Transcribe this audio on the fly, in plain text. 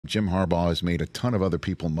Jim Harbaugh has made a ton of other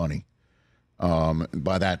people money.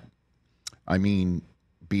 By that, I mean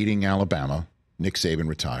beating Alabama. Nick Saban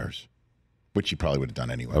retires, which he probably would have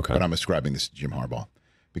done anyway. Okay. But I'm ascribing this to Jim Harbaugh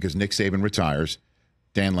because Nick Saban retires.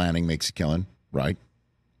 Dan Lanning makes a killing, right?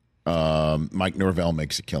 Mike Norvell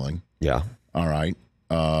makes a killing. Yeah. All right.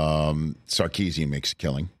 Sarkisian makes a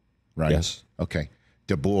killing, right? Yes. Okay.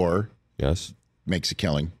 DeBoer makes a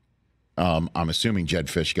killing. I'm assuming Jed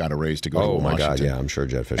Fish got a raise to go to Washington. Oh, my God, yeah, I'm sure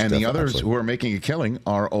Jed Fish. And the others who are making a killing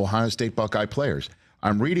are Ohio State Buckeye players.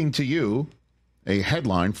 I'm reading to you a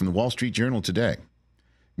headline from the Wall Street Journal today.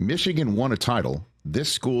 Michigan won a title.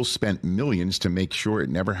 This school spent millions to make sure it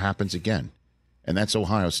never happens again. And that's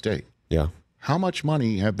Ohio State. Yeah. How much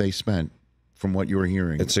money have they spent from what you're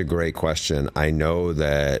hearing? It's a great question. I know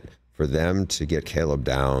that for them to get Caleb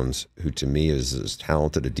Downs, who to me is as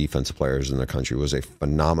talented a defensive player in the country, was a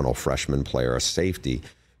phenomenal freshman player, a safety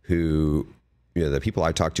who, the people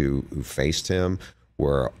I talked to who faced him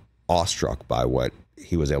were awestruck by what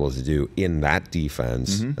he was able to do in that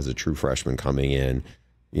defense as a true freshman coming in,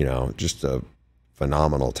 just a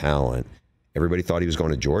phenomenal talent. Everybody thought he was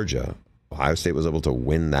going to Georgia. Ohio State was able to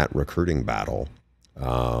win that recruiting battle.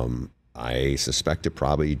 I suspect it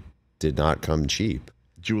probably did not come cheap.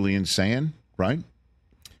 Julian Sand, right?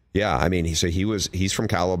 Yeah, I mean, he's from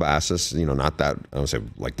Calabasas, not that, I don't say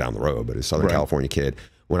like down the road, but a Southern California kid.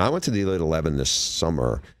 When I went to the Elite 11 this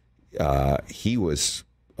summer, he was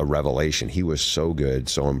a revelation. He was so good,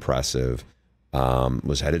 so impressive,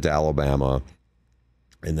 was headed to Alabama.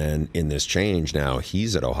 And then in this change now,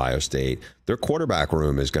 he's at Ohio State. Their quarterback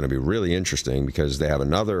room is going to be really interesting because they have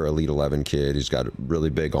another Elite 11 kid who's got a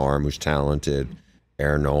really big arm, who's talented,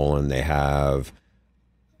 Aaron Nolan. They have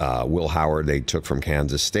Will Howard they took from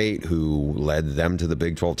Kansas State, who led them to the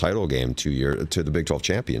Big 12 title game to the Big 12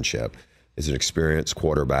 championship. Is an experienced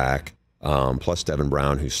quarterback, plus Devin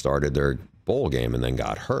Brown, who started their bowl game and then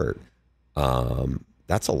got hurt.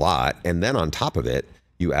 That's a lot. And then on top of it,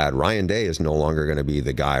 you add Ryan Day is no longer going to be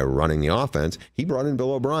the guy running the offense. He brought in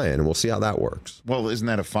Bill O'Brien, and we'll see how that works. Well, isn't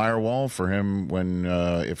that a firewall for him when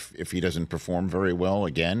if he doesn't perform very well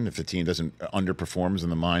again, if the team underperforms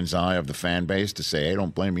in the mind's eye of the fan base to say, hey,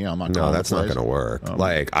 don't blame me, I'm not going to that's not going to work.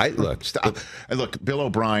 Look, Bill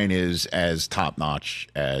O'Brien is as top-notch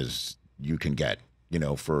as you can get,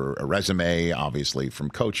 for a resume, obviously,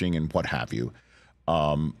 from coaching and what have you.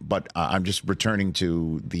 But I'm just returning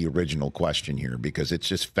to the original question here because it's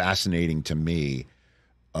just fascinating to me.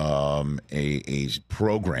 A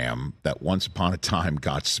program that once upon a time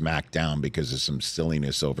got smacked down because of some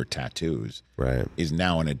silliness over tattoos, right, is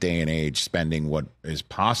now in a day and age spending what is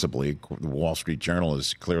possibly, the Wall Street Journal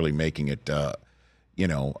is clearly making it,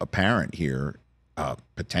 apparent here,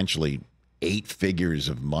 potentially 8 figures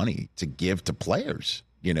of money to give to players,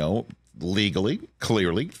 legally,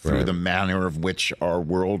 clearly, through the manner of which our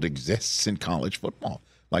world exists in college football.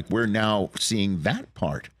 Like, we're now seeing that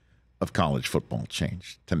part of college football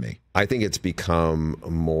change, to me. I think it's become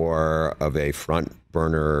more of a front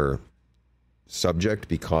burner subject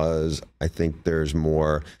because I think there's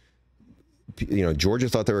more, Georgia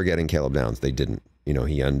thought they were getting Caleb Downs. They didn't.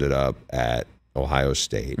 He ended up at Ohio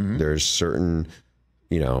State. There's certain,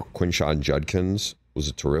 Quinshon Judkins was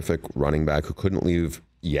a terrific running back who couldn't leave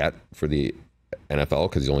yet for the NFL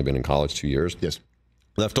because he's only been in college 2 years. Yes.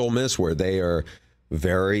 Left Ole Miss, where they are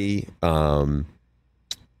very, not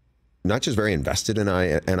just very invested in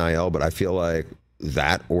NIL, but I feel like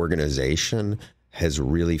that organization has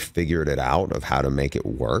really figured it out of how to make it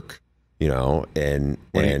work, What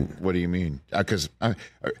do you mean? Because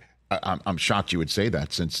I'm shocked you would say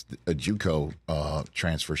that since a JUCO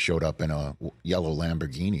transfer showed up in a yellow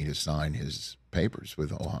Lamborghini to sign his papers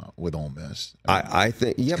with Ole Miss. I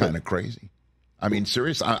think kind of crazy. I mean,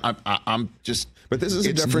 seriously, I'm just. But this is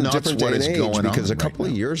a different day and age because a couple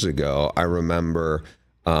of years ago, I remember,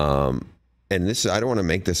 and this I don't want to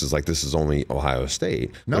make this as like this is only Ohio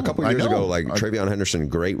State. No, but a couple of years ago, like Travion Henderson,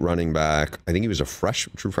 great running back. I think he was a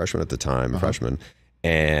true freshman at the time, freshman,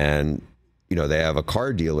 and they have a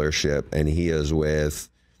car dealership, and he is with,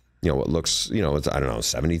 what looks, it's I don't know,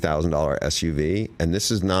 $70,000 SUV, and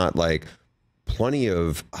this is not like. Plenty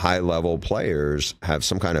of high-level players have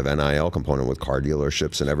some kind of NIL component with car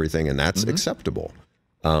dealerships and everything, and that's acceptable.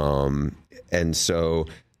 And so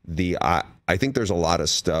I think there's a lot of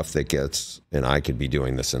stuff that gets, and I could be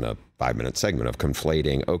doing this in a 5-minute segment of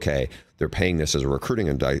conflating, okay, they're paying this as a recruiting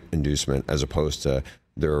inducement as opposed to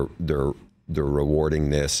they're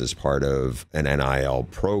rewarding this as part of an NIL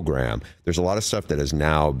program. There's a lot of stuff that has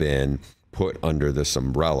now been put under this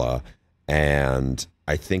umbrella, and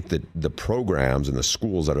I think that the programs and the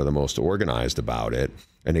schools that are the most organized about it,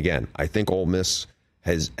 and again, I think Ole Miss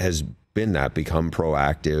has been that, become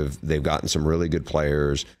proactive. They've gotten some really good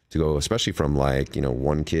players to go, especially from like,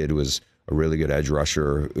 one kid was a really good edge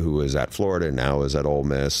rusher who was at Florida, now is at Ole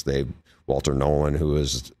Miss. Walter Nolan, who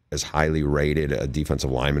is as highly rated a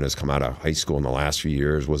defensive lineman, has come out of high school in the last few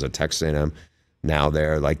years, was at Texas A&M. Now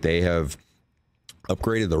they're like, they have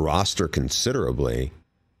upgraded the roster considerably,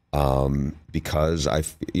 because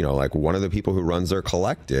like one of the people who runs their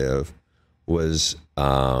collective was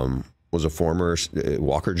a former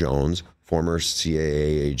Walker Jones, former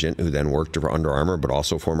CAA agent who then worked for Under Armour, but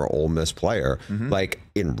also former Ole Miss player. Mm-hmm. Like,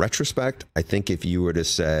 in retrospect, I think if you would have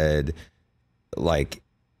said, like,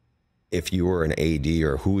 if you were an AD,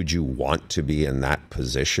 or who would you want to be in that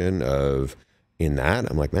position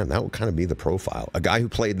I'm like, man, that would kind of be the profile. A guy who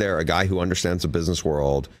played there, a guy who understands the business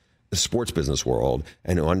world, the sports business world,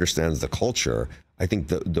 and who understands the culture. I think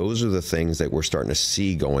those are the things that we're starting to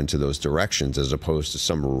see go into those directions, as opposed to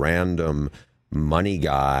some random money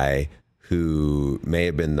guy who may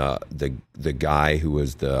have been the guy who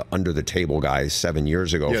was the under the table guy 7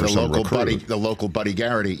 years ago. Yeah, the local Buddy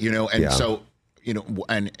Garrity, and so.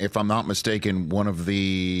 And if I'm not mistaken, one of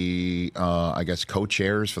the, I guess,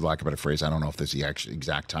 co-chairs, for the lack of a better phrase, I don't know if this is the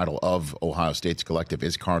exact title, of Ohio State's collective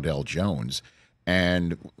is Cardell Jones.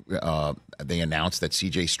 And they announced that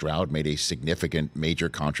C.J. Stroud made a significant, major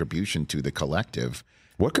contribution to the collective.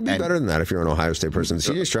 What could be better than that if you're an Ohio State person?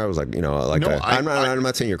 C.J. Stroud was like, I'm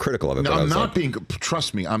not saying you're critical of it. No, but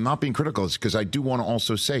trust me, I'm not being critical. It's because I do want to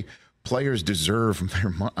also say, players deserve their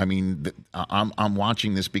money. I mean, I'm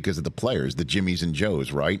watching this because of the players, the Jimmies and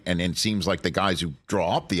Joes, right? And it seems like the guys who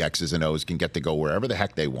draw up the X's and O's can get to go wherever the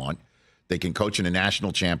heck they want. They can coach in a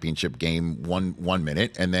national championship game one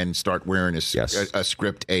minute and then start wearing a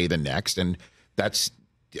script A the next. And that's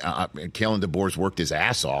Kalen DeBoer's worked his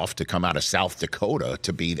ass off to come out of South Dakota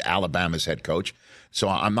to be Alabama's head coach. So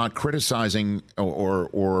I'm not criticizing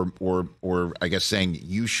or I guess saying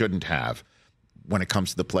you shouldn't have when it comes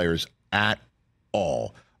to the players at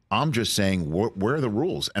all. I'm just saying, where are the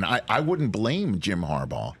rules? And I wouldn't blame Jim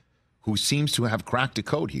Harbaugh, who seems to have cracked a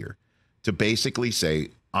code here, to basically say,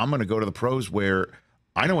 I'm going to go to the pros where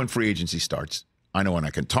I know when free agency starts. I know when I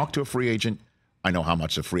can talk to a free agent. I know how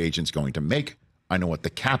much a free agent's going to make. I know what the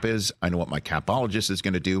cap is. I know what my capologist is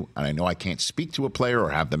going to do. And I know I can't speak to a player or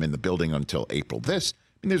have them in the building until April this.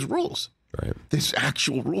 I mean, there's rules. Right. There's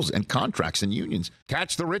actual rules and contracts and unions.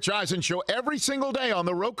 Catch the Rich Eisen Show every single day on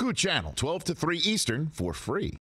the Roku channel, 12 to 3 Eastern, for free.